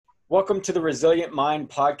Welcome to the Resilient Mind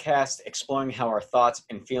podcast, exploring how our thoughts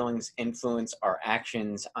and feelings influence our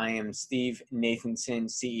actions. I am Steve Nathanson,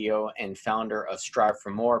 CEO and founder of Strive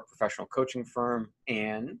for More, professional coaching firm,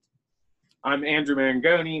 and I'm Andrew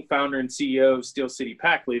Marangoni, founder and CEO of Steel City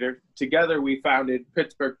Pack Leader. Together, we founded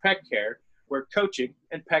Pittsburgh Pet Care, where coaching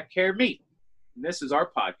and pet care meet. And this is our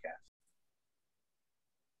podcast.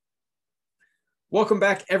 Welcome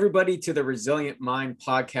back, everybody, to the Resilient Mind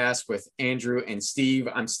podcast with Andrew and Steve.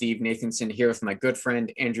 I'm Steve Nathanson here with my good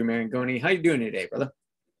friend, Andrew Marangoni. How you doing today, brother?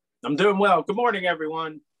 I'm doing well. Good morning,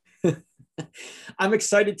 everyone. I'm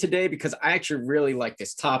excited today because I actually really like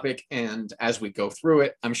this topic. And as we go through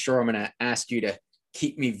it, I'm sure I'm going to ask you to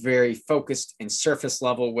keep me very focused and surface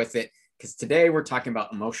level with it. Because today we're talking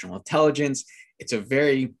about emotional intelligence. It's a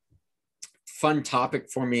very fun topic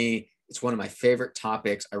for me. It's one of my favorite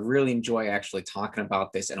topics. I really enjoy actually talking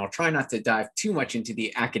about this, and I'll try not to dive too much into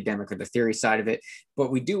the academic or the theory side of it,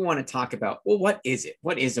 but we do want to talk about, well, what is it?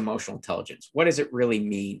 What is emotional intelligence? What does it really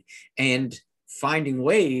mean? And finding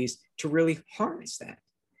ways to really harness that,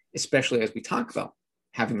 especially as we talk about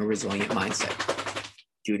having a resilient mindset.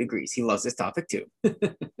 Jude agrees. He loves this topic too.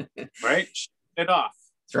 Right? Shut it off.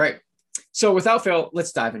 That's right. So without fail,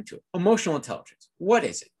 let's dive into it. Emotional intelligence. What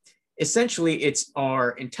is it? Essentially, it's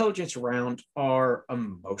our intelligence around our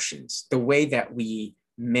emotions, the way that we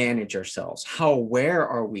manage ourselves. How aware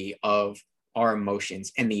are we of our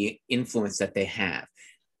emotions and the influence that they have?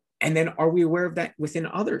 And then are we aware of that within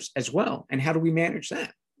others as well? And how do we manage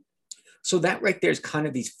that? So that right there is kind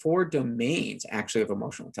of these four domains actually of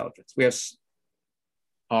emotional intelligence. We have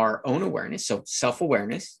our own awareness, so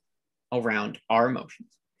self-awareness around our emotions,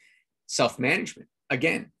 self-management,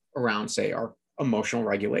 again, around, say, our emotional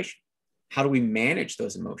regulation. How do we manage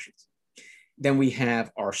those emotions? Then we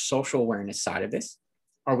have our social awareness side of this.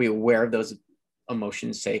 Are we aware of those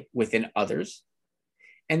emotions, say, within others?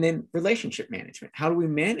 And then relationship management. How do we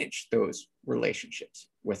manage those relationships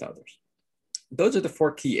with others? Those are the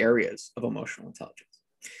four key areas of emotional intelligence.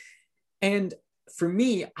 And for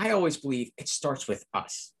me, I always believe it starts with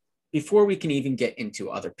us. Before we can even get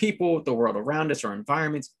into other people, the world around us, our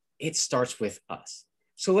environments, it starts with us.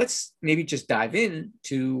 So let's maybe just dive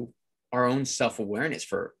into our own self-awareness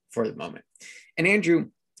for the moment. And Andrew,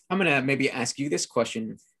 I'm going to maybe ask you this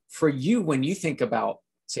question. For you, when you think about,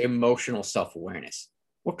 say, emotional self-awareness,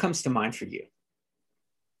 what comes to mind for you?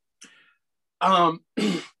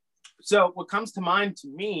 So what comes to mind to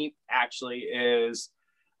me actually is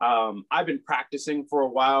I've been practicing for a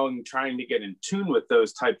while and trying to get in tune with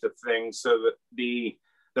those types of things. So that the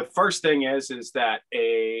first thing is that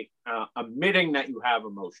admitting that you have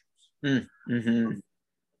emotions. Mm-hmm.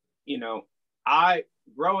 You know,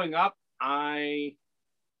 growing up, I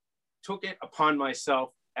took it upon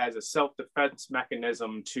myself as a self-defense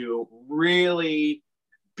mechanism to really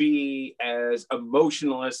be as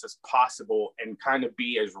emotionless as possible and kind of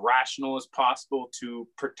be as rational as possible to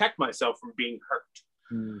protect myself from being hurt.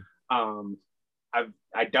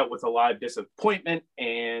 I dealt with a lot of disappointment,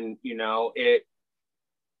 and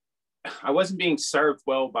I wasn't being served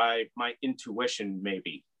well by my intuition,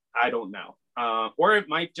 maybe. I don't know. Or it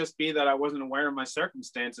might just be that I wasn't aware of my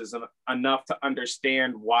circumstances enough to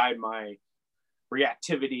understand why my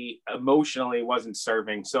reactivity emotionally wasn't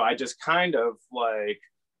serving. So I just kind of like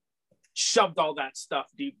shoved all that stuff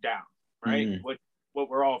deep down, right? Mm-hmm. What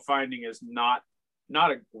we're all finding is not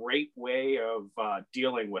a great way of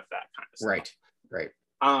dealing with that kind of stuff. Right.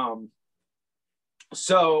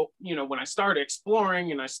 So, when I started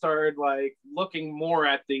exploring and I started like looking more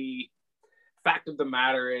at the fact of the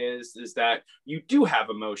matter is that you do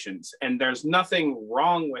have emotions, and there's nothing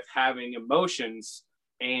wrong with having emotions.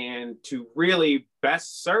 And to really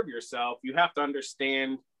best serve yourself, you have to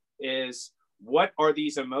understand is what are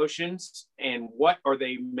these emotions and what are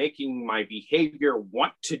they making my behavior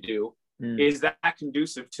want to do? Is that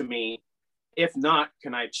conducive to me? If not,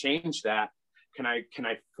 can I change that? Can I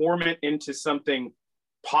form it into something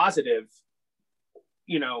positive?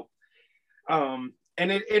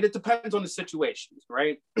 And it depends on the situations,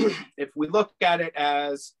 right? If we look at it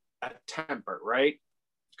as a temper, right?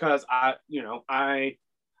 Because I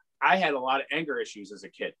had a lot of anger issues as a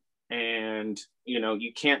kid, and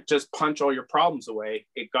you can't just punch all your problems away.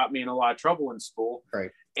 It got me in a lot of trouble in school,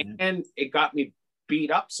 right? And it got me beat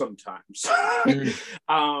up sometimes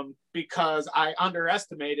because I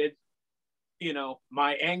underestimated,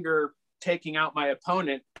 my anger taking out my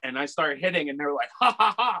opponent, and I started hitting, and they were like, ha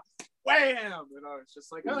ha ha. Wham! And I was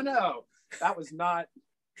just like, oh no, that was not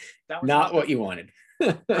what you wanted.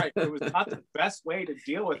 Right. It was not the best way to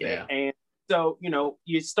deal with it. And so,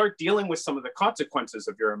 you start dealing with some of the consequences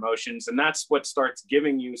of your emotions, and that's what starts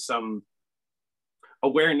giving you some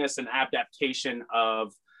awareness and adaptation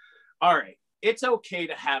of, all right, it's okay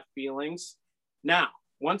to have feelings. Now,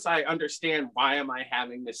 once I understand why am I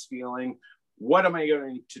having this feeling, what am I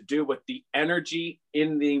going to do with the energy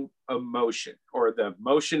in the emotion, or the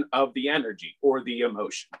motion of the energy or the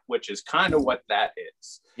emotion, which is kind of what that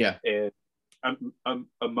is. Yeah.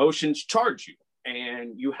 Emotions charge you,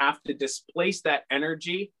 and you have to displace that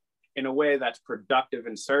energy in a way that's productive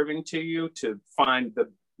and serving to you to find the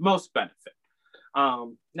most benefit.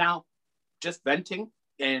 Now, just venting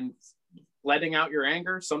and letting out your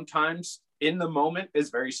anger sometimes in the moment is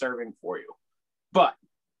very serving for you. But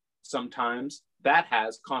sometimes that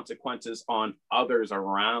has consequences on others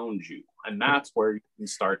around you. And that's where you can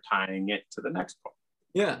start tying it to the next part.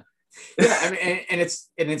 Yeah. Yeah. I mean,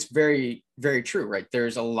 and it's very, very true, right?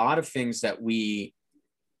 There's a lot of things that we,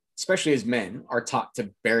 especially as men, are taught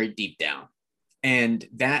to bury deep down. And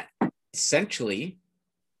that essentially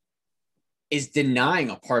is denying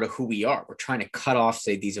a part of who we are. We're trying to cut off,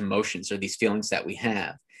 say, these emotions or these feelings that we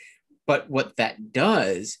have. But what that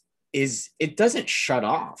does is it doesn't shut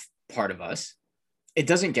off part of us. It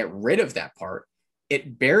doesn't get rid of that part.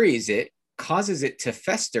 It buries it, causes it to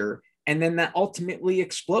fester, and then that ultimately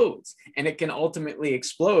explodes. And it can ultimately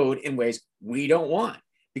explode in ways we don't want,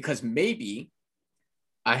 because maybe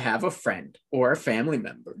I have a friend or a family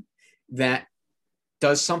member that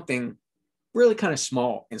does something really kind of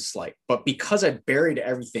small and slight, but because I buried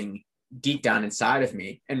everything deep down inside of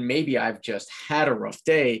me, and maybe I've just had a rough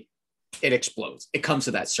day, it explodes. It comes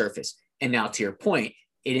to that surface. And now, to your point,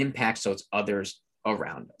 it impacts those others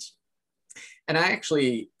around us. And I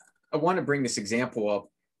want to bring this example up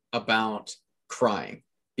about crying,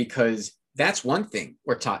 because that's one thing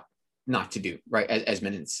we're taught not to do, right? As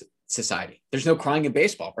men in society. There's no crying in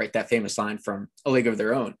baseball, right? That famous line from A League of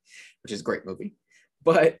Their Own, which is a great movie.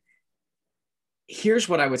 But here's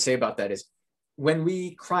what I would say about that is, when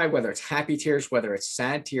we cry, whether it's happy tears, whether it's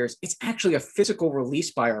sad tears, it's actually a physical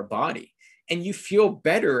release by our body. And you feel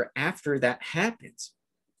better after that happens.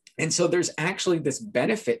 And so there's actually this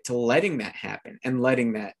benefit to letting that happen and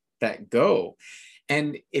letting that go.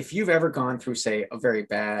 And if you've ever gone through, say, a very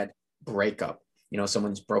bad breakup,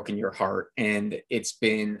 someone's broken your heart and it's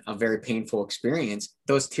been a very painful experience,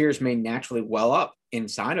 those tears may naturally well up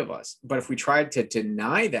inside of us. But if we tried to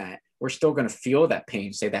deny that, we're still going to feel that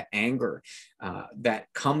pain, say that anger that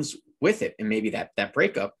comes with it, and maybe that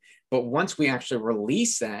breakup. But once we actually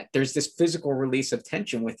release that, there's this physical release of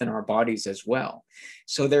tension within our bodies as well.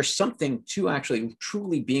 So there's something to actually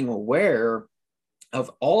truly being aware of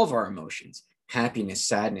all of our emotions: happiness,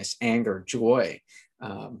 sadness, anger, joy,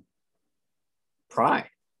 pride,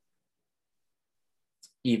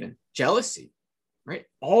 even jealousy, right?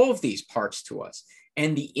 All of these parts to us,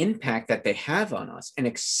 and the impact that they have on us, and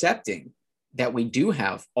accepting that we do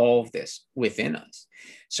have all of this within us.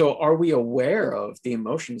 So are we aware of the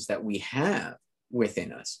emotions that we have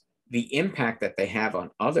within us, the impact that they have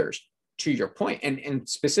on others, to your point, and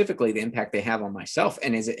specifically the impact they have on myself?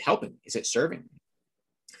 And is it helping? Is it serving me?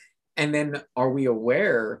 And then are we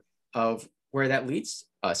aware of where that leads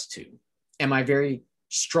us to? Am I very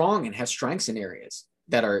strong and have strengths in areas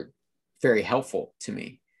that are very helpful to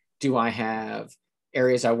me? Do I have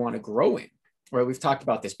areas I want to grow in? Where we've talked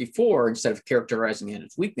about this before, instead of characterizing it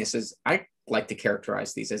as weaknesses, I like to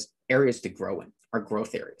characterize these as areas to grow in, our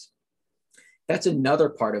growth areas. That's another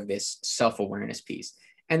part of this self-awareness piece.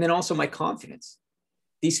 And then also my confidence.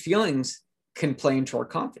 These feelings can play into our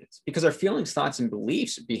confidence, because our feelings, thoughts, and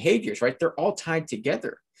beliefs, behaviors, right? They're all tied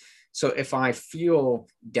together. So if I feel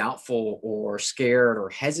doubtful or scared or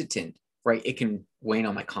hesitant, right, it can wane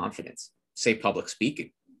on my confidence. Say public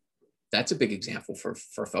speaking. That's a big example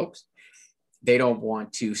for folks. They don't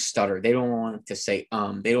want to stutter. They don't want to say,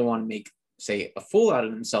 they don't want to make, say, a fool out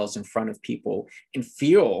of themselves in front of people, and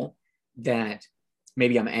feel that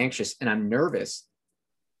maybe I'm anxious and I'm nervous.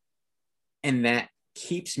 And that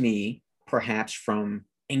keeps me perhaps from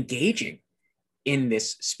engaging in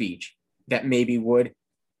this speech that maybe would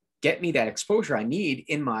get me that exposure I need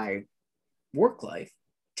in my work life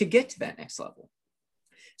to get to that next level.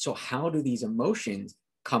 So how do these emotions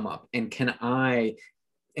come up, and can I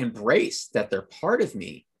embrace that they're part of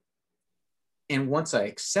me? And once I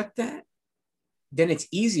accept that, then it's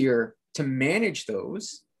easier to manage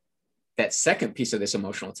those, that second piece of this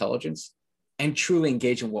emotional intelligence, and truly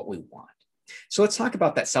engage in what we want. So let's talk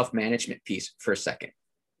about that self-management piece for a second,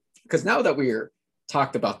 because now that we're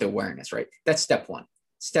talked about the awareness, right? That's step one.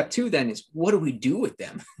 Step two then is, what do we do with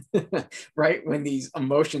them, right? When these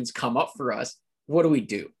emotions come up for us, what do we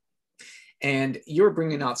do? And you're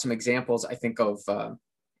bringing out some examples, I think, of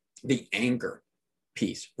the anger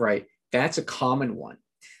piece, right? That's a common one.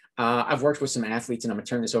 I've worked with some athletes, and I'm gonna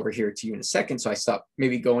turn this over here to you in a second, so I stop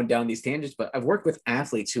maybe going down these tangents, but I've worked with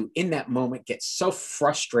athletes who in that moment get so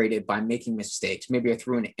frustrated by making mistakes. Maybe I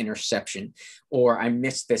threw an interception, or I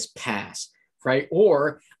missed this pass, right?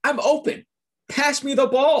 Or I'm open, pass me the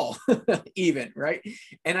ball, even, right?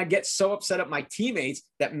 And I get so upset at my teammates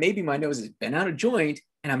that maybe my nose has been out of joint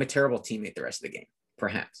and I'm a terrible teammate the rest of the game,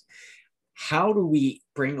 perhaps. How do we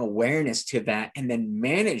bring awareness to that and then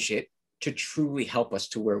manage it to truly help us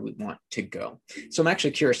to where we want to go? So I'm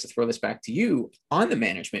actually curious to throw this back to you on the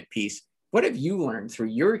management piece. What have you learned through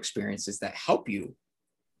your experiences that help you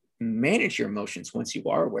manage your emotions once you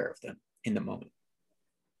are aware of them in the moment?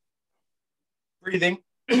 Breathing.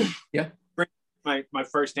 Yeah. My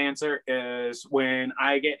first answer is when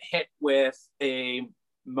I get hit with a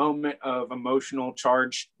moment of emotional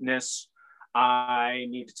chargedness, I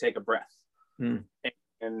need to take a breath.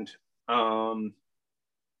 And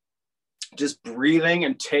just breathing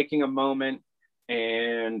and taking a moment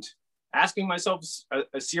and asking myself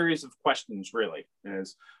a series of questions, really,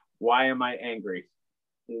 is why am I angry?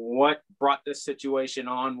 What brought this situation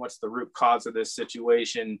on? What's the root cause of this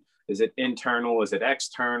situation? Is it internal? Is it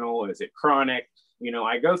external? Is it chronic? You know,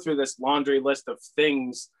 I go through this laundry list of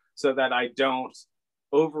things so that I don't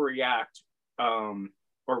overreact or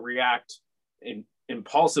react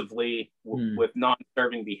impulsively with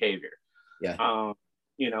non-serving behavior. Yeah.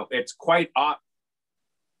 You know, it's quite,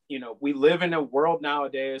 you know, we live in a world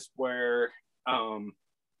nowadays where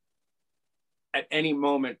at any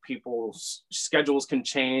moment, people's schedules can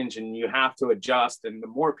change and you have to adjust. And the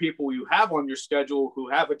more people you have on your schedule who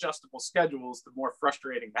have adjustable schedules, the more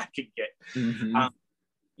frustrating that can get.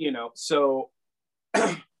 You know, so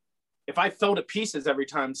if I fell to pieces every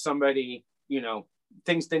time somebody, you know,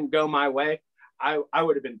 things didn't go my way, I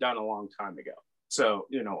would have been done a long time ago. So,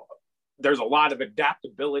 you know, there's a lot of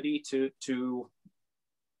adaptability to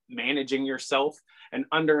managing yourself and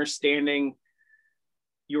understanding.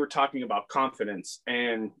 You were talking about confidence,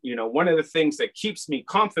 and you know, one of the things that keeps me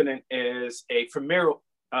confident is a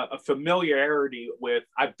familiarity with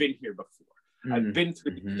I've been here before. I've been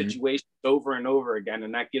through these situations over and over again,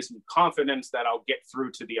 and that gives me confidence that I'll get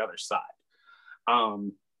through to the other side.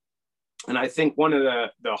 And I think one of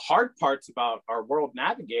the hard parts about our world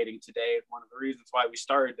navigating today, and one of the reasons why we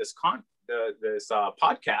started this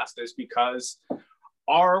podcast, is because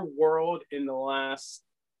our world in the last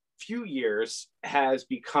few years has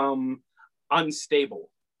become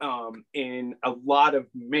unstable in a lot of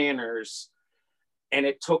manners, and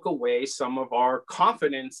it took away some of our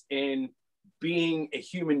confidence in being a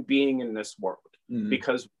human being in this world,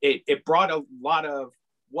 because it brought a lot of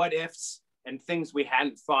what ifs and things we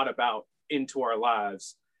hadn't thought about into our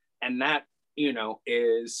lives. And that, you know,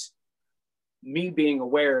 is me being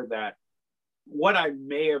aware that what I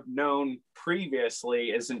may have known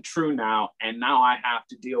previously isn't true now. And now I have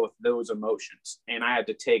to deal with those emotions, and I had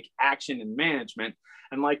to take action and management.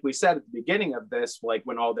 And like we said at the beginning of this, like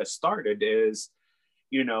when all this started, is,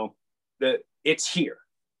 you know, that it's here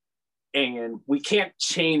and we can't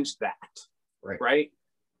change that. Right.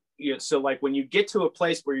 You know, so like when you get to a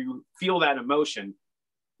place where you feel that emotion,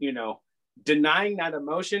 you know, denying that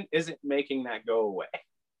emotion isn't making that go away.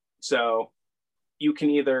 So you can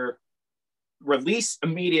either release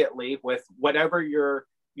immediately with whatever your,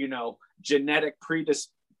 you know, genetic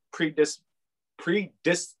predisposition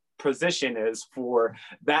is for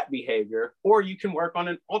that behavior, or you can work on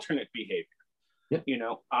an alternate behavior. You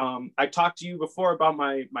know, I talked to you before about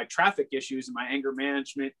my traffic issues and my anger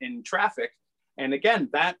management in traffic. And again,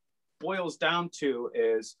 that boils down to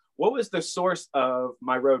is, what was the source of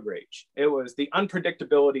my road rage? It was the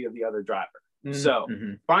unpredictability of the other driver. So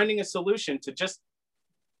finding a solution to just,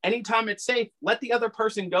 anytime it's safe, let the other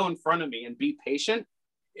person go in front of me and be patient,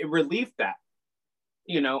 it relieved that.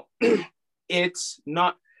 You know, it's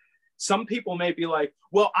not, some people may be like,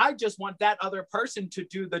 well, I just want that other person to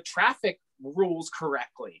do the traffic rules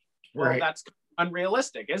correctly. Well, that's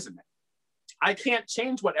unrealistic, isn't it? I can't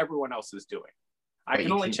change what everyone else is doing. I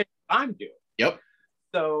can only change what I'm doing. Yep.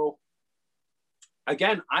 So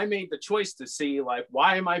again, I made the choice to see, like,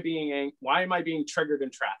 why am I being triggered in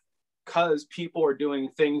traffic? Because people are doing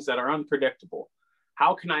things that are unpredictable.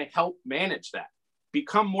 How can I help manage that?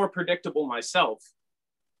 Become more predictable myself.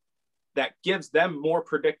 That gives them more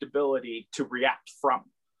predictability to react from.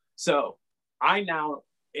 So I now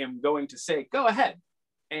am going to say, go ahead.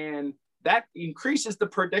 And that increases the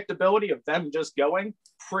predictability of them just going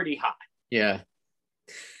pretty high. Yeah.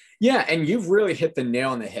 Yeah. And you've really hit the nail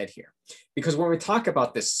on the head here, because when we talk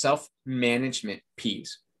about this self-management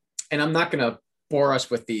piece, and I'm not going to bore us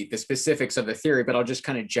with the specifics of the theory, but I'll just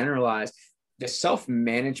kind of generalize the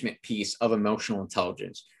self-management piece of emotional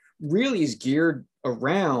intelligence really is geared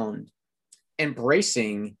around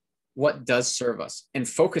embracing what does serve us and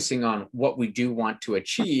focusing on what we do want to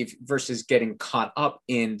achieve versus getting caught up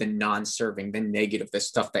in the non-serving, the negative, the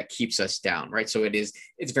stuff that keeps us down, right? So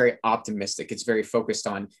it's very optimistic. It's very focused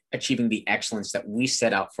on achieving the excellence that we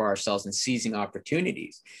set out for ourselves and seizing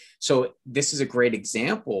opportunities. So this is a great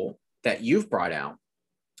example that you've brought out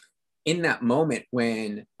in that moment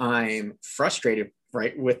when I'm frustrated,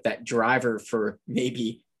 right, with that driver for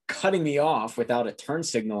maybe cutting me off without a turn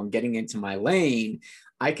signal and getting into my lane.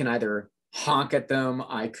 I can either honk at them,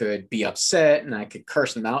 I could be upset, and I could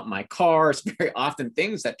curse them out in my car. It's very often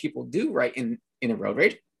things that people do, right, in a road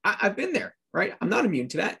rage. I've been there, right? I'm not immune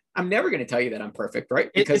to that. I'm never going to tell you that I'm perfect,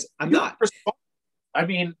 right? Because I'm not. I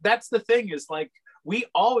mean, that's the thing, is like, we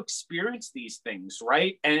all experience these things,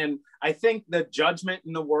 right? And I think the judgment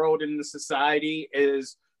in the world, in the society,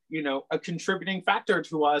 is, you know, a contributing factor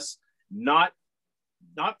to us not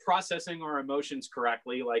processing our emotions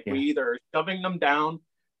correctly. Like, we either shoving them down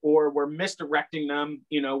or we're misdirecting them.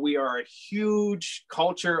 You know, we are a huge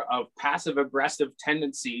culture of passive aggressive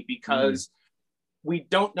tendency because we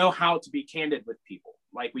don't know how to be candid with people.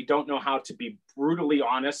 Like, we don't know how to be brutally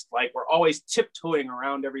honest. Like, we're always tiptoeing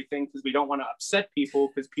around everything because we don't want to upset people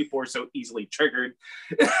because people are so easily triggered.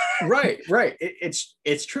 Right.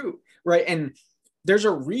 It's true. Right. And there's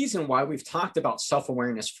a reason why we've talked about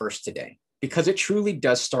self-awareness first today, because it truly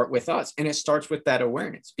does start with us. And it starts with that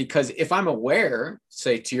awareness. Because if I'm aware,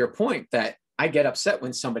 say to your point, that I get upset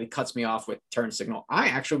when somebody cuts me off with turn signal, I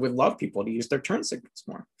actually would love people to use their turn signals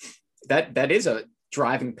more. That is a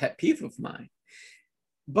driving pet peeve of mine.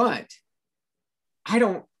 But I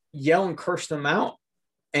don't yell and curse them out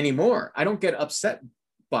anymore. I don't get upset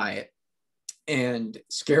by it and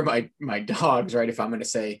scare my dogs, right? If I'm going to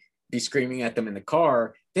say, be screaming at them in the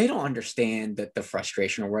car, they don't understand that the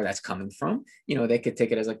frustration or where that's coming from. You know, they could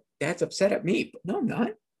take it as like, Dad's upset at me, but no, I'm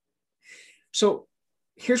not. So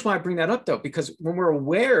here's why I bring that up though, because when we're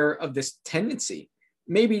aware of this tendency,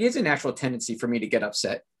 maybe it is a natural tendency for me to get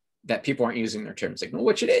upset that people aren't using their turn signal,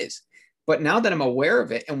 which it is. But now that I'm aware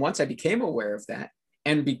of it, and once I became aware of that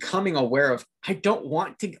and becoming aware of, I don't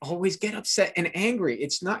want to always get upset and angry.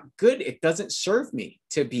 It's not good. It doesn't serve me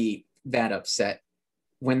to be that upset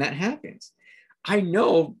when that happens. I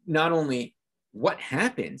know not only what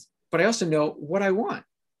happens, but I also know what I want.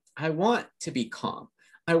 I want to be calm.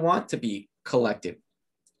 I want to be collected.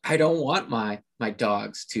 I don't want my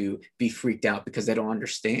dogs to be freaked out because they don't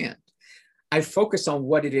understand. I focus on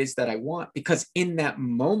what it is that I want, because in that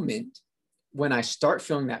moment, when I start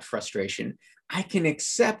feeling that frustration, I can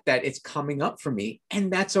accept that it's coming up for me.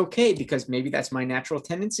 And that's okay, because maybe that's my natural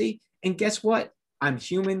tendency. And guess what? I'm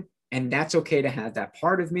human, and that's okay to have that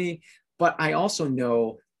part of me. But I also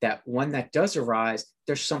know that when that does arise,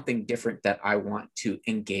 there's something different that I want to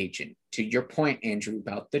engage in. To your point, Andrew,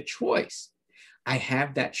 about the choice, I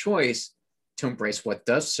have that choice to embrace what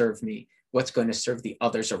does serve me, what's going to serve the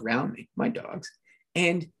others around me, my dogs,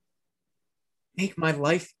 and make my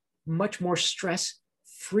life much more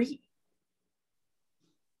stress-free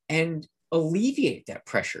and alleviate that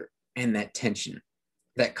pressure and that tension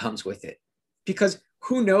that comes with it. Because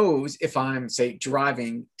who knows if I'm, say,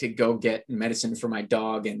 driving to go get medicine for my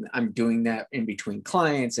dog, and I'm doing that in between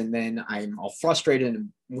clients, and then I'm all frustrated and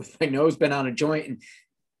with my nose bent on a joint, and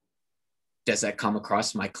does that come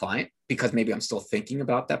across my client because maybe I'm still thinking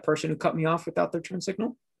about that person who cut me off without their turn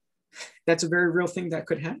signal? That's a very real thing that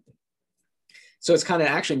could happen. So it's kind of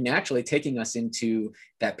actually naturally taking us into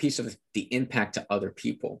that piece of the impact to other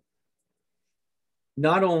people.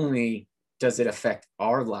 Not only does it affect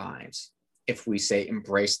our lives if we say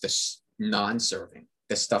embrace this non-serving,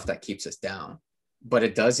 the stuff that keeps us down, but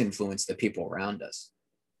it does influence the people around us.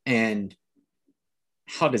 And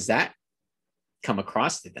how does that come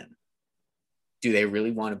across to them? Do they really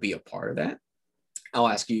want to be a part of that? I'll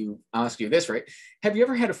ask you this, right? Have you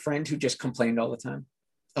ever had a friend who just complained all the time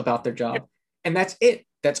about their job? And that's it.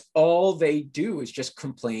 That's all they do, is just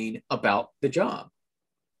complain about the job.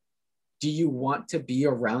 Do you want to be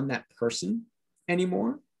around that person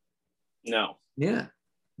anymore? No. Yeah,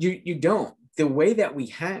 you don't. The way that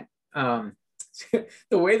we the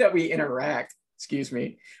way that we interact,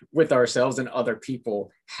 with ourselves and other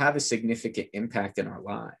people have a significant impact in our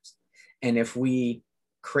lives. And if we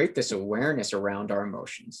create this awareness around our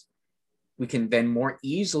emotions, we can then more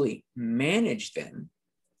easily manage them.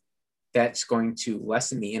 That's going to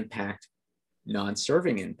lessen the impact,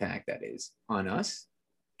 non-serving impact, that is, on us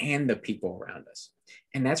and the people around us.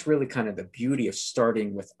 And that's really kind of the beauty of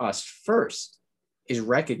starting with us first, is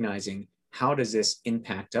recognizing, how does this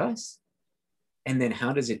impact us? And then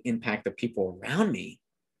how does it impact the people around me?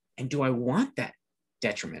 And do I want that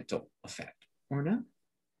detrimental effect or not.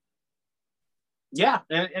 Yeah,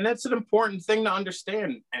 and it's an important thing to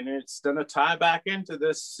understand, and it's going to tie back into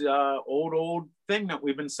this old thing that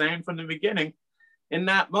we've been saying from the beginning. In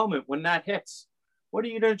that moment, when that hits, what are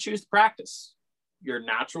you going to choose to practice? Your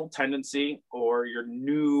natural tendency or your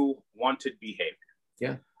new wanted behavior?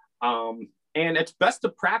 Yeah. And it's best to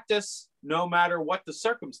practice no matter what the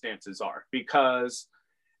circumstances are, because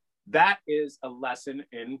that is a lesson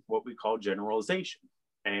in what we call generalization.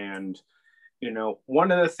 And,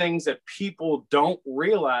 one of the things that people don't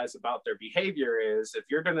realize about their behavior is, if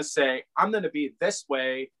you're going to say, I'm going to be this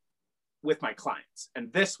way with my clients,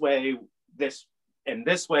 and this way, this, and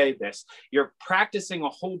this way, this, you're practicing a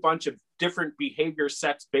whole bunch of different behavior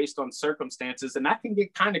sets based on circumstances, and that can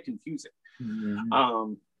get kind of confusing.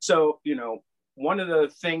 Mm-hmm. So, one of the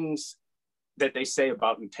things that they say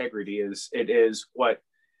about integrity is it is what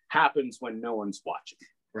happens when no one's watching.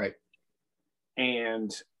 Right.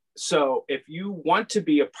 And so if you want to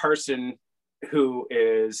be a person who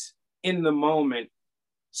is in the moment,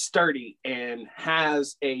 sturdy, and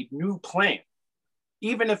has a new plan,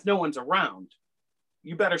 even if no one's around,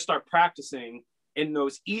 you better start practicing in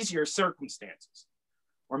those easier circumstances.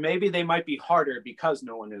 Or maybe they might be harder because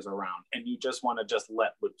no one is around and you just want to just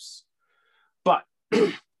let loose. But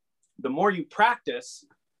the more you practice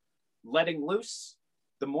letting loose,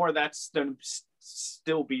 the more that's going to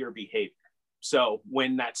still be your behavior. So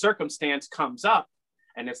when that circumstance comes up,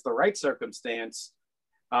 and it's the right circumstance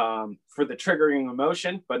for the triggering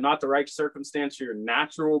emotion, but not the right circumstance for your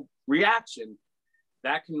natural reaction,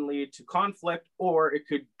 that can lead to conflict, or it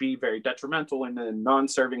could be very detrimental in a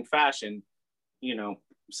non-serving fashion.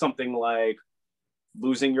 Something like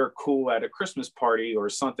losing your cool at a Christmas party or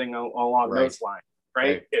something along those lines,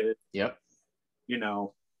 right? Yep.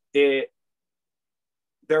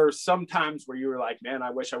 There are some times where you were like, man,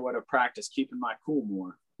 I wish I would have practiced keeping my cool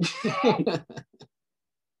more.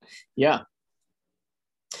 Yeah.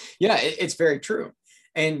 Yeah, it's very true.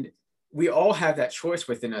 And we all have that choice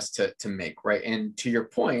within us to make, right? And to your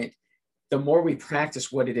point, the more we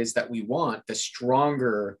practice what it is that we want, the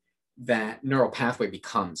stronger that neural pathway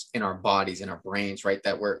becomes in our bodies, in our brains, right?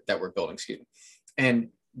 That we're building, excuse me. And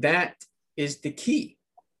that is the key.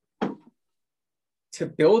 To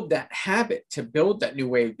build that habit, to build that new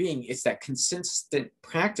way of being, it's that consistent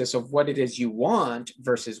practice of what it is you want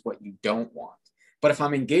versus what you don't want. But if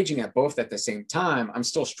I'm engaging at both at the same time, I'm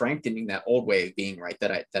still strengthening that old way of being, right,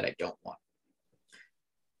 that I don't want.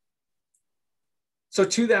 So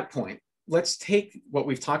to that point, let's take what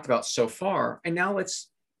we've talked about so far, and now let's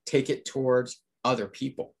take it towards other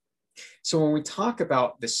people. So when we talk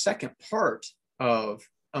about the second part of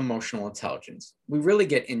emotional intelligence, we really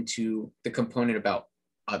get into the component about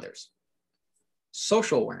others.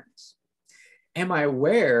 Social awareness. Am I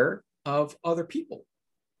aware of other people?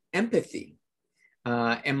 Empathy.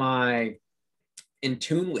 Am I in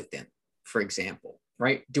tune with them, for example,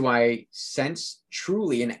 right? Do I sense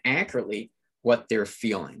truly and accurately what they're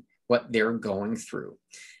feeling, what they're going through,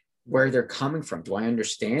 where they're coming from? Do I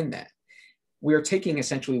understand that? We are taking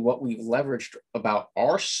essentially what we've leveraged about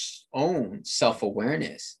our own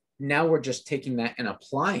self-awareness. Now we're just taking that and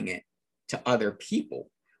applying it to other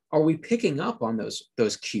people. Are we picking up on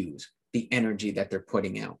those cues, the energy that they're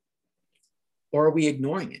putting out? Or are we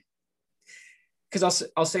ignoring it?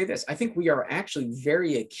 Because I'll say this, I think we are actually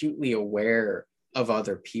very acutely aware of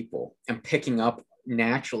other people and picking up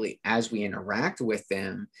naturally as we interact with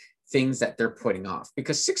them, things that they're putting off.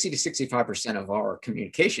 Because 60 to 65% of our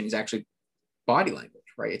communication is actually body language,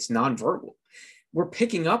 right? It's nonverbal. We're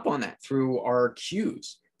picking up on that through our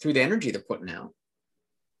cues, through the energy they're putting out.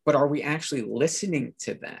 But are we actually listening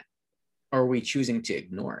to that? Or are we choosing to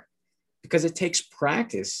ignore it? Because it takes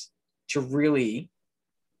practice to really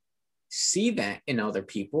see that in other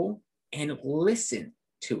people and listen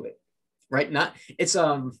to it, right? It's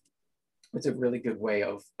a really good way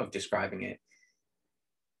of describing it.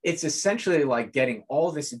 It's essentially like getting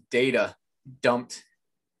all this data dumped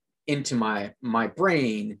into my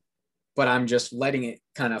brain, but I'm just letting it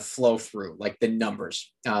kind of flow through, like the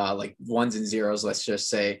numbers, like ones and zeros, let's just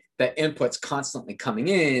say. The input's constantly coming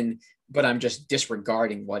in, but I'm just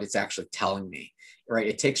disregarding what it's actually telling me, right?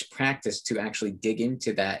 It takes practice to actually dig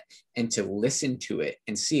into that and to listen to it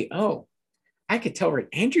and see, oh, I could tell, right,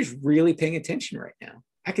 Andrew's really paying attention right now.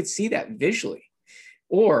 I could see that visually.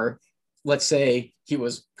 Or let's say he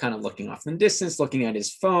was kind of looking off in the distance, looking at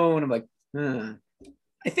his phone. I'm like,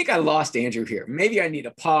 I think I lost Andrew here. Maybe I need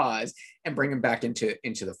to pause and bring him back into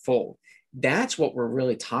the fold. That's what we're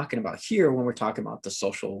really talking about here when we're talking about the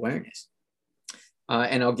social awareness.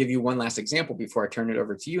 And I'll give you one last example before I turn it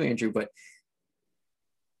over to you, Andrew. But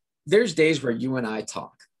there's days where you and I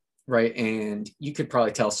talk, right? And you could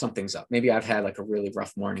probably tell something's up. Maybe I've had like a really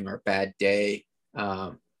rough morning or a bad day.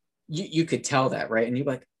 You could tell that, right? And you're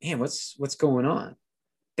like, man, what's going on?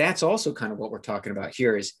 That's also kind of what we're talking about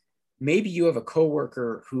here is maybe you have a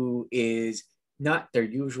coworker who is not their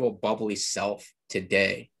usual bubbly self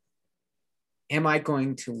today. Am I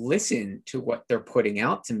going to listen to what they're putting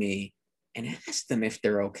out to me and ask them if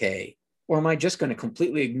they're okay? Or am I just going to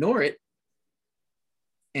completely ignore it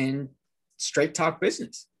and straight talk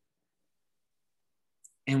business?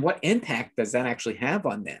 And what impact does that actually have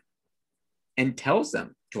on them? And tells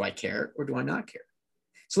them, do I care or do I not care?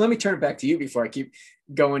 So let me turn it back to you before I keep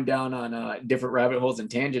going down on different rabbit holes and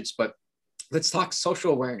tangents. But let's talk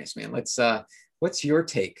social awareness, man. What's your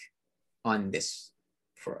take on this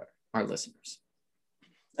for our listeners?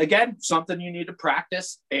 Again, something you need to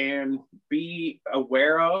practice and be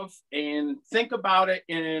aware of, and think about it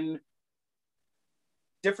in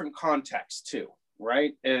different contexts too,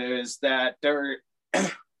 right? Is that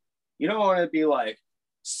you don't want to be like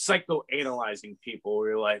psychoanalyzing people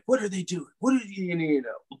where you're like, what are they doing? What are you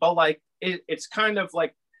know? But like, it's kind of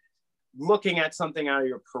like looking at something out of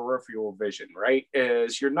your peripheral vision, right?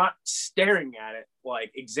 Is you're not staring at it,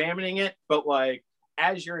 like examining it, but like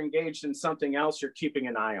as you're engaged in something else, you're keeping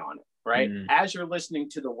an eye on it, right? As you're listening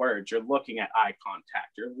to the words, you're looking at eye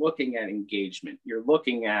contact, you're looking at engagement, you're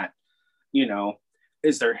looking at, you know,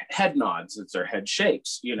 is there head nods, is there head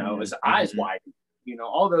shakes, you know, is eyes wide, you know,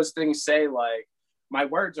 all those things say like, my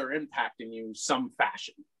words are impacting you some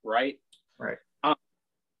fashion, right? Right.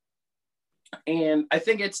 And I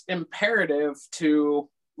think it's imperative to,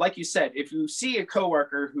 like you said, if you see a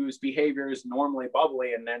coworker whose behavior is normally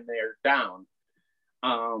bubbly and then they're down,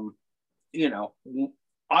 you know,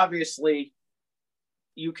 obviously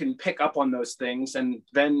you can pick up on those things. And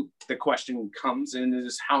then the question comes in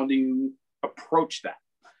is, how do you approach that?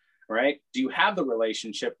 Right? Do you have the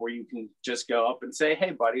relationship where you can just go up and say,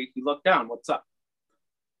 hey, buddy, you look down, what's up?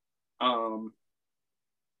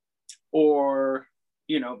 Or,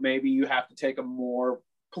 you know, maybe you have to take a more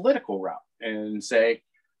political route and say,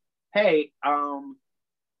 hey, I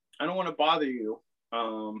don't want to bother you,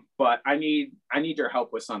 but I need your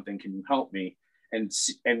help with something. Can you help me? And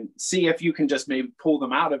see if you can just maybe pull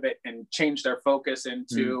them out of it and change their focus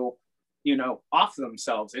into, you know, off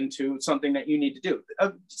themselves into something that you need to do.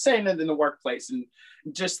 Saying it in the workplace and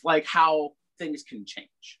just like how things can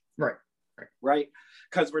change. Right.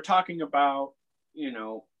 Because we're talking about, you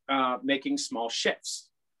know, making small shifts.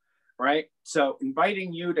 Right. So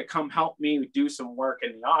inviting you to come help me do some work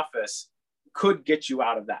in the office could get you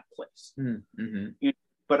out of that place. You know,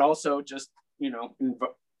 but also just, you know,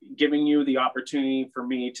 giving you the opportunity for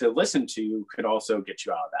me to listen to you could also get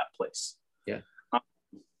you out of that place. Yeah.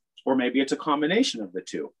 Or maybe it's a combination of the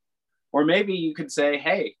two. Or maybe you could say,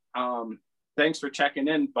 hey, thanks for checking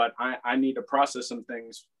in, but I need to process some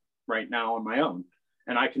things right now on my own.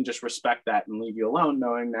 And I can just respect that and leave you alone,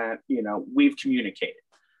 knowing that, you know, we've communicated.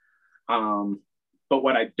 But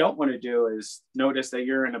what I don't want to do is notice that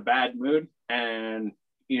you're in a bad mood and,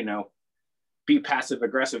 you know, be passive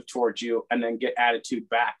aggressive towards you and then get attitude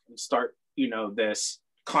back and start, you know, this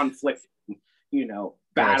conflict, you know,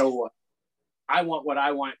 battle. Right. I want what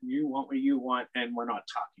I want, you want what you want, and we're not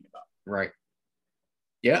talking about it. Right.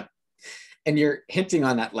 Yeah. And you're hinting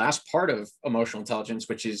on that last part of emotional intelligence,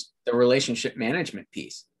 which is the relationship management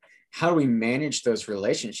piece. How do we manage those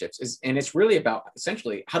relationships? And it's really about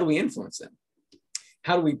essentially, how do we influence them?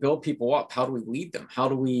 How do we build people up? How do we lead them? How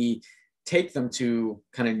do we take them to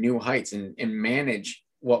kind of new heights and manage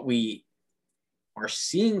what we are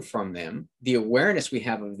seeing from them, the awareness we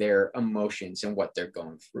have of their emotions and what they're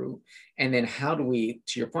going through? And then how do we,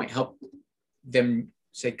 to your point, help them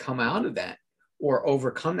say, come out of that or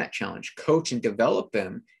overcome that challenge, coach and develop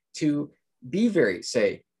them to be very,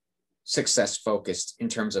 say, success focused in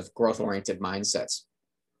terms of growth oriented mindsets,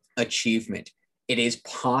 achievement. It is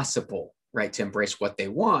possible, right, to embrace what they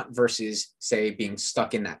want versus, say, being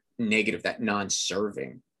stuck in that negative, that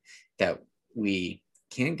non-serving that we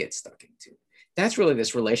can get stuck into. That's really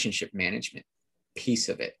this relationship management piece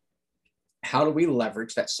of it. How do we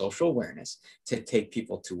leverage that social awareness to take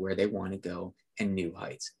people to where they want to go and new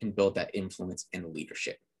heights and build that influence and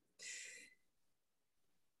leadership?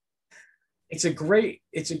 It's a great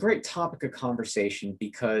topic of conversation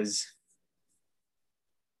because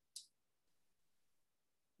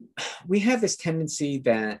we have this tendency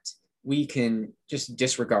that we can just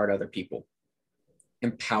disregard other people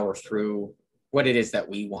and power through what it is that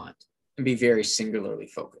we want and be very singularly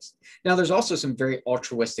focused. Now, there's also some very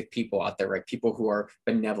altruistic people out there, right? People who are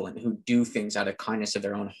benevolent, who do things out of kindness of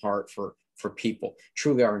their own heart for people,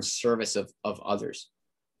 truly are in service of others.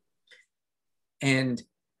 And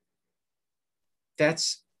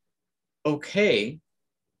that's okay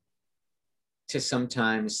to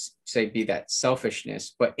sometimes say be that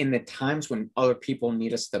selfishness, but in the times when other people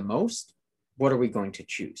need us the most, what are we going to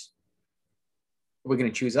choose? Are we going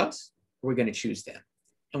to choose us? Or are we going to choose them?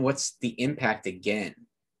 And what's the impact again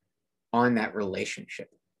on that relationship?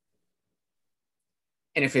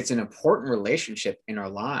 And if it's an important relationship in our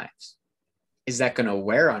lives, is that going to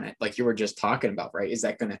wear on it? Like you were just talking about, right? Is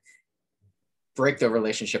that going to break the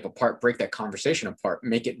relationship apart, break that conversation apart,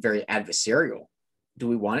 make it very adversarial? Do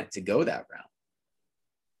we want it to go that route?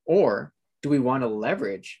 Or do we want to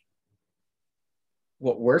leverage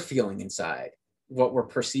what we're feeling inside, what we're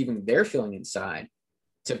perceiving they're feeling inside,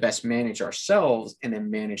 to best manage ourselves and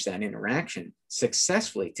then manage that interaction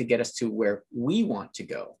successfully to get us to where we want to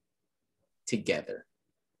go together?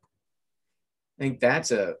 I think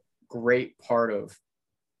that's a great part of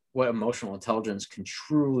what emotional intelligence can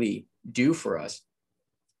truly do for us,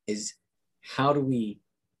 is how do we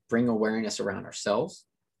bring awareness around ourselves,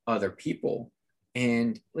 other people,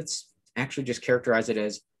 and let's actually just characterize it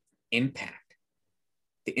as impact,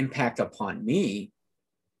 the impact upon me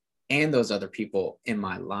and those other people in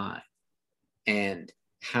my life, and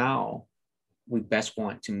how we best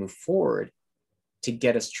want to move forward to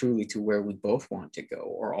get us truly to where we both want to go,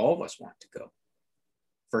 or all of us want to go,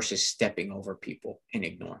 versus stepping over people and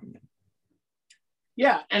ignoring them.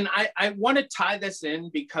 Yeah, and I want to tie this in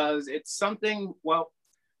because it's something, well,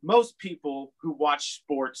 most people who watch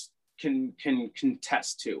sports can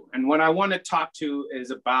contest to. And what I want to talk to is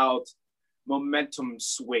about momentum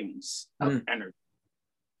swings of energy.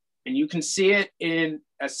 And you can see it in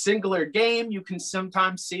a singular game. You can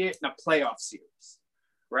sometimes see it in a playoff series,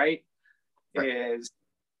 right? Is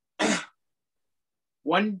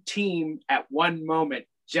one team at one moment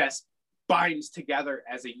just binds together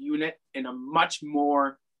as a unit in a much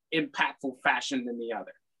more impactful fashion than the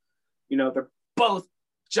other. You know, they're both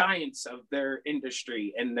giants of their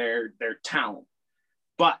industry and their talent,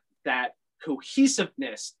 but that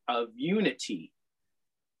cohesiveness of unity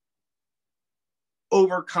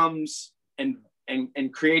overcomes and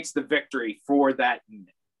creates the victory for that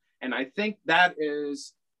unit. And I think that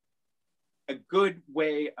is a good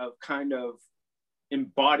way of kind of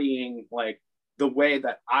embodying like the way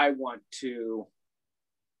that I want to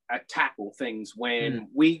tackle things when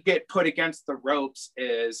we get put against the ropes.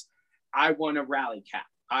 Is I want a rally cap.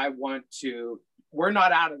 I want to, we're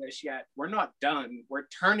not out of this yet. We're not done. We're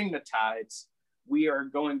turning the tides. We are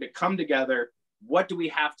going to come together. What do we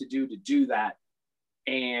have to do that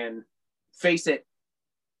and face it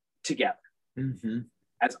together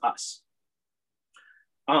as us?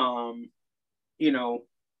 You know,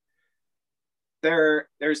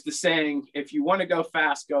 there's the saying, if you want to go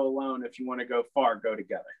fast, go alone. If you want to go far, go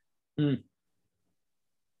together.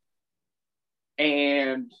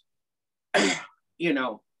 And you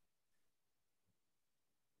know,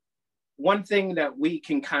 one thing that we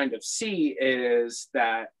can kind of see is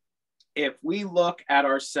that if we look at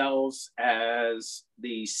ourselves as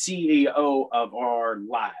the CEO of our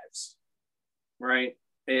lives, right,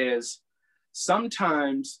 is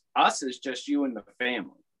sometimes us is just you and the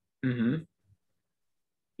family.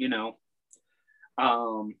 You know,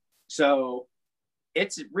 so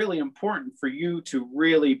it's really important for you to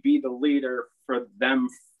really be the leader for them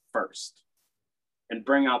first and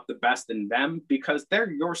bring out the best in them, because they're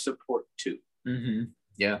your support too.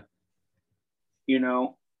 Yeah. You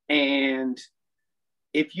know, and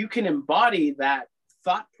if you can embody that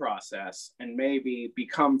thought process and maybe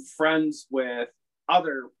become friends with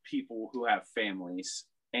other people who have families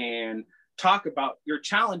and talk about your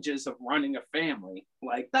challenges of running a family,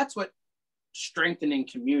 like that's what strengthening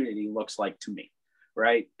community looks like to me,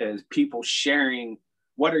 right? Is people sharing,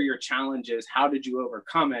 what are your challenges? How did you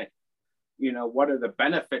overcome it? You know, what are the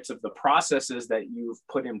benefits of the processes that you've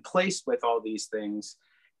put in place with all these things?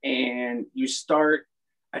 And you start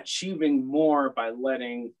achieving more by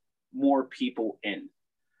letting more people in.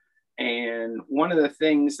 And one of the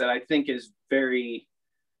things that I think is very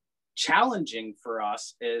challenging for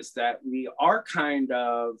us is that we are kind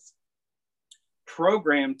of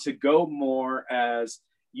programmed to go more as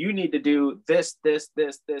you need to do this,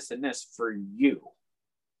 and this for you,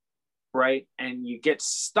 right? And you get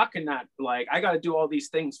stuck in that, like, I got to do all these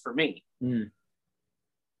things for me.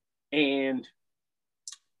 And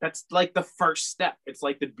that's like the first step. It's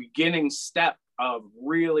like the beginning step of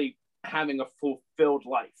really having a fulfilled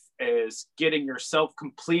life, is getting yourself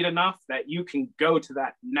complete enough that you can go to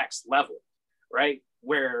that next level, right?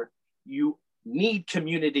 Where you need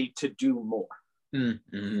community to do more.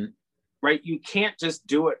 Right? You can't just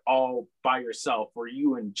do it all by yourself, or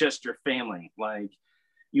you and just your family. Like,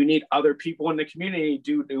 You need other people in the community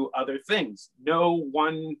to do other things. No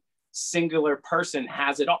one singular person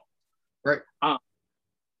has it all. Right.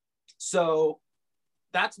 So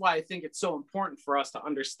that's why I think it's so important for us to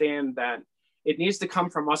understand that it needs to come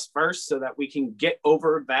from us first, so that we can get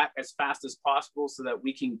over that as fast as possible, so that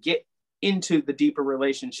we can get into the deeper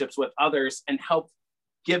relationships with others and help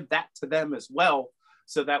give that to them as well,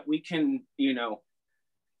 so that we can,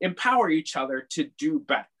 empower each other to do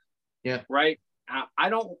better. Yeah. Right. I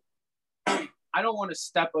don't want to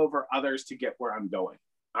step over others to get where I'm going.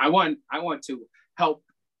 I want to help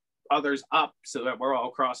others up so that we're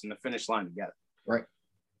all crossing the finish line together. Right.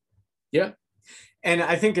 Yeah. And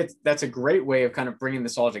I think that's a great way of kind of bringing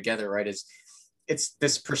this all together, right? It's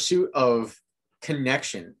this pursuit of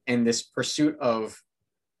connection and this pursuit of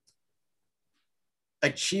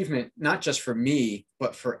achievement, not just for me,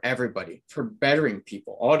 but for everybody, for bettering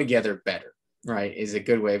people altogether better, right? Is a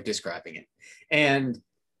good way of describing it. And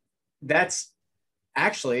that's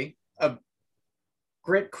actually a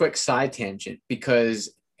great quick side tangent,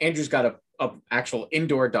 because Andrew's got a actual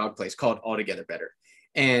indoor dog place called Altogether Better.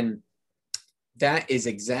 And that is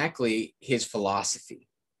exactly his philosophy,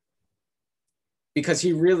 because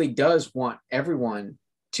he really does want everyone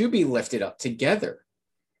to be lifted up together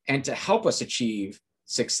and to help us achieve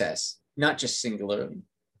success, not just singularly,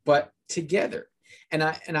 but together. And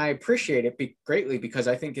I appreciate it greatly, because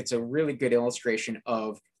I think it's a really good illustration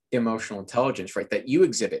of emotional intelligence, right, that you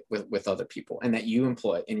exhibit with other people and that you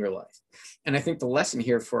employ in your life. And I think the lesson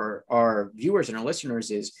here for our viewers and our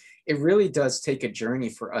listeners is it really does take a journey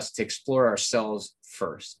for us to explore ourselves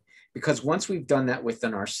first, because once we've done that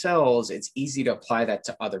within ourselves, it's easy to apply that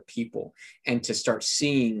to other people and to start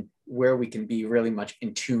seeing where we can be really much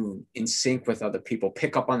in tune, in sync with other people,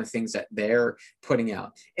 pick up on the things that they're putting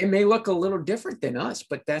out. It may look a little different than us,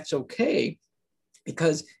 but that's okay,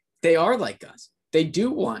 because they are like us. They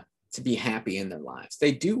do want to be happy in their lives.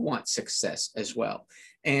 They do want success as well.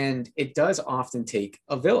 And it does often take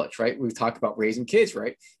a village, right? We've talked about raising kids,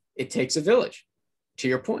 right? It takes a village, to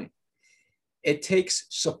your point. It takes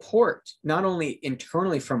support, not only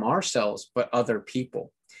internally from ourselves, but other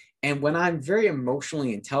people. And when I'm very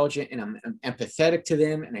emotionally intelligent and I'm empathetic to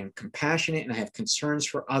them and I'm compassionate and I have concerns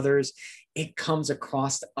for others, it comes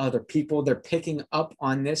across to other people. They're picking up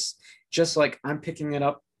on this, just like I'm picking it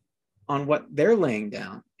up on what they're laying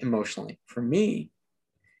down emotionally. For me,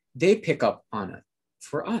 they pick up on it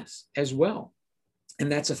for us as well.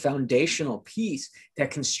 And that's a foundational piece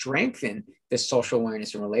that can strengthen the social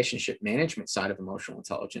awareness and relationship management side of emotional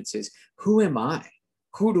intelligence. Is who am I?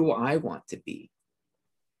 Who do I want to be?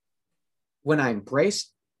 When I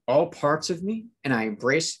embrace all parts of me and I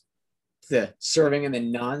embrace the serving and the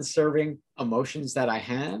non-serving emotions that I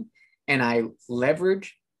have, and I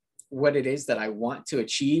leverage what it is that I want to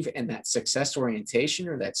achieve and that success orientation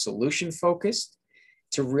or that solution focused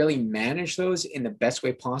to really manage those in the best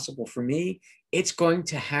way possible for me, it's going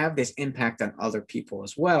to have this impact on other people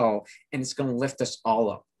as well. And it's going to lift us all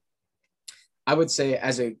up. I would say,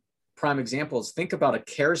 as a prime example, is think about a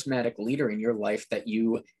charismatic leader in your life that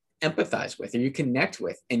you empathize with or you connect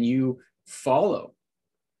with and you follow.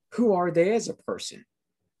 Who are they as a person?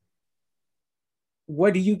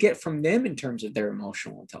 What do you get from them in terms of their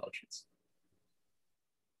emotional intelligence?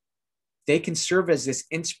 They can serve as this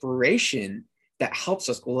inspiration that helps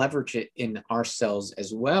us leverage it in ourselves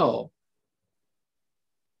as well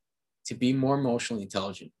to be more emotionally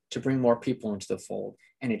intelligent, to bring more people into the fold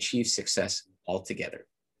and achieve success altogether.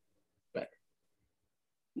 But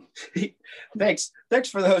thanks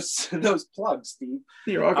for those plugs, Steve.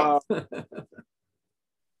 You're welcome.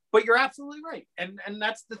 But you're absolutely right. And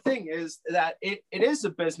that's the thing, is that it is a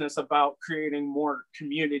business about creating more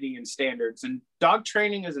community and standards. And dog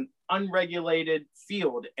training is an unregulated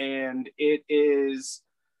field, and it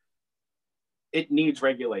needs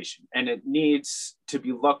regulation, and it needs to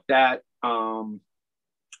be looked at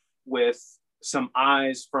with some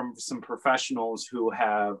eyes from some professionals who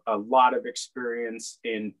have a lot of experience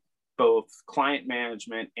in both client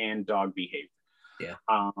management and dog behavior. Yeah.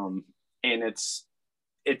 And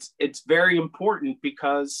it's very important,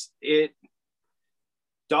 because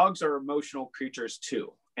dogs are emotional creatures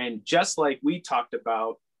too. And just like we talked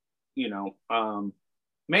about,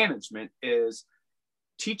 management is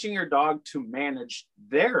teaching your dog to manage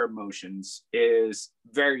their emotions is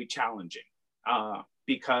very challenging,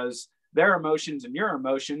 because their emotions and your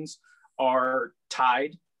emotions are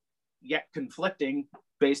tied yet conflicting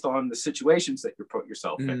based on the situations that you put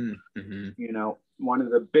yourself in. Mm-hmm. One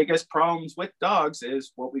of the biggest problems with dogs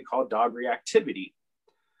is what we call dog reactivity,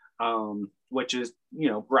 which is,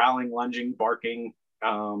 growling, lunging, barking,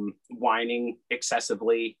 whining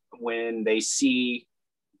excessively when they see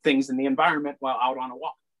things in the environment while out on a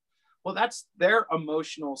walk. Well, that's their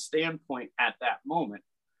emotional standpoint at that moment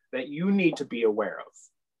that you need to be aware of.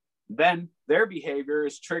 Then their behavior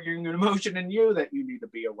is triggering an emotion in you that you need to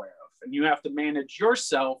be aware of. And you have to manage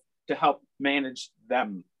yourself to help manage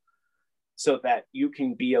them so that you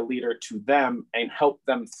can be a leader to them and help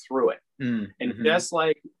them through it. And just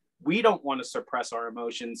like we don't want to suppress our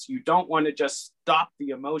emotions, you don't want to just stop the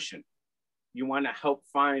emotion. You want to help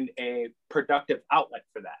find a productive outlet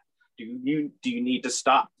for that. Do you need to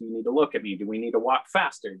stop? Do you need to look at me? Do we need to walk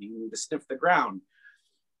faster? Do you need to sniff the ground?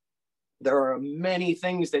 There are many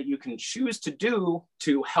things that you can choose to do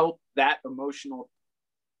to help that emotional,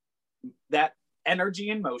 that energy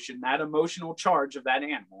in motion, that emotional charge of that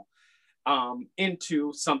animal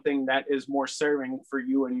into something that is more serving for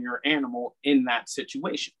you and your animal in that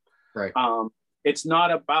situation. Right. It's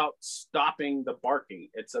not about stopping the barking.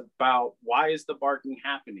 It's about, why is the barking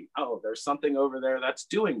happening? Oh, there's something over there that's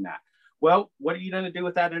doing that. Well, what are you going to do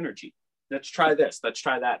with that energy? Let's try this, let's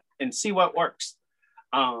try that, and see what works.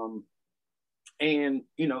 And,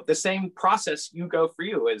 you know, the same process you go for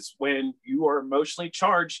you is when you are emotionally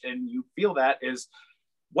charged and you feel that is,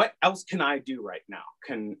 what else can I do right now?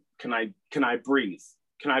 Can I breathe?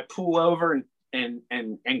 Can I pull over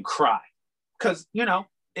and cry? Because, you know,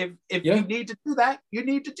 if you need to do that, you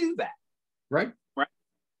need to do that. Right.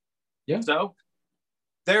 Yeah. So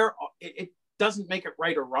it doesn't make it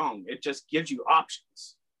right or wrong. It just gives you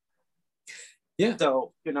options. Yeah.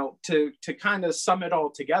 So, you know, to kind of sum it all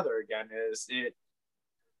together again, is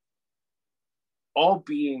all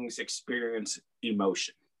beings experience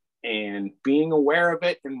emotion, and being aware of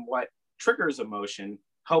it and what triggers emotion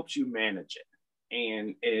helps you manage it.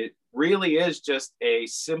 And it really is just a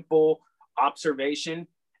simple observation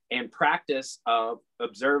and practice of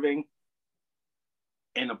observing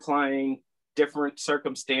and applying different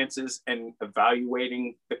circumstances and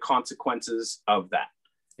evaluating the consequences of that.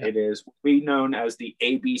 Yep. It is what we known as the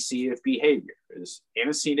ABC of behavior. It is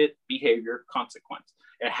antecedent, behavior, consequence.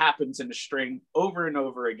 It happens in a string over and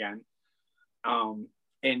over again.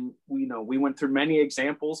 And we went through many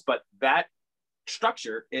examples, but that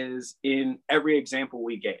structure is in every example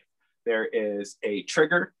we gave. There is a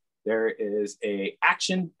trigger, there is a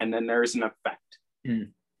action, and then there is an effect.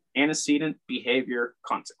 Antecedent, behavior,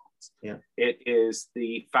 consequence. Yeah. It is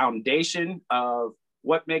the foundation of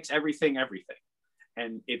what makes everything everything.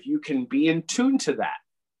 And if you can be in tune to that,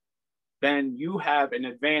 then you have an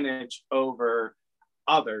advantage over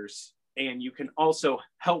others, and you can also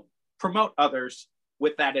help promote others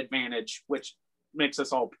with that advantage, which makes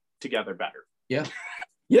us all together better. Yeah.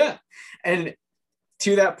 Yeah. And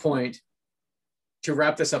to that point, to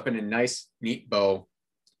wrap this up in a nice, neat bow,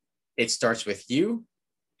 it starts with you.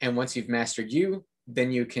 And once you've mastered you,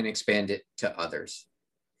 then you can expand it to others.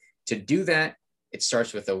 To do that, it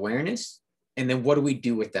starts with awareness. And then what do we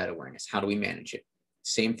do with that awareness? How do we manage it?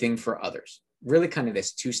 Same thing for others. Really kind of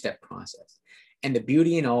this two-step process. And the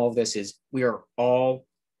beauty in all of this is we are all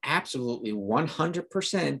absolutely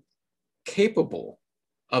 100% capable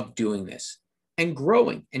of doing this and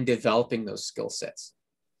growing and developing those skill sets.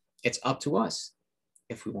 It's up to us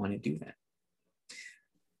if we want to do that.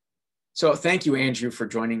 So thank you, Andrew, for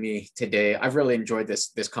joining me today. I've really enjoyed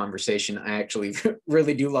this conversation. I actually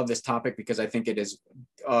really do love this topic because I think it is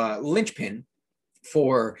a linchpin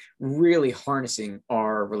for really harnessing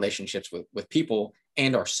our relationships with people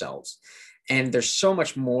and ourselves. And there's so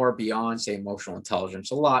much more beyond, say, emotional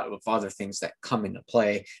intelligence, a lot of other things that come into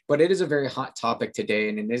play, but it is a very hot topic today.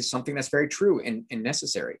 And it is something that's very true and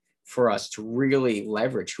necessary for us to really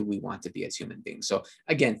leverage who we want to be as human beings. So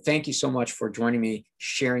again, thank you so much for joining me,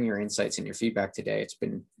 sharing your insights and your feedback today. It's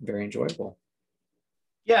been very enjoyable.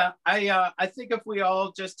 Yeah, I think if we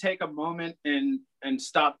all just take a moment and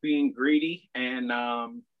stop being greedy and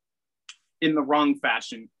in the wrong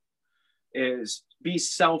fashion, is be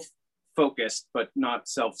self-focused, but not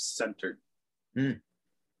self-centered. And,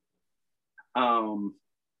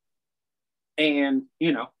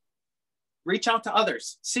 reach out to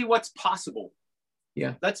others, see what's possible.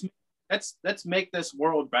 Yeah. Let's make this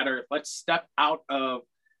world better. Let's step out of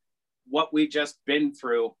what we just been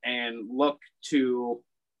through and look to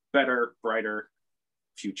better, brighter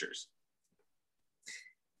futures.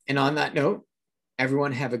 And on that note,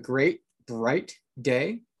 everyone have a great, bright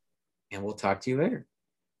day, and we'll talk to you later.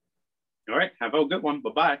 All right. Have a good one.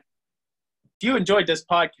 Bye-bye. If you enjoyed this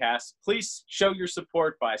podcast, please show your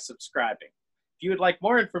support by subscribing. If you would like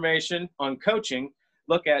more information on coaching,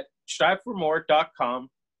 look at striveformore.com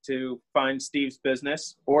to find Steve's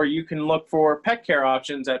business, or you can look for pet care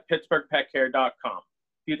options at pittsburghpetcare.com.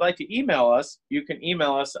 If you'd like to email us, you can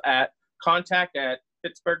email us at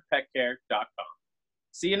contact@pittsburghpetcare.com.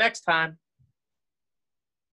 See you next time.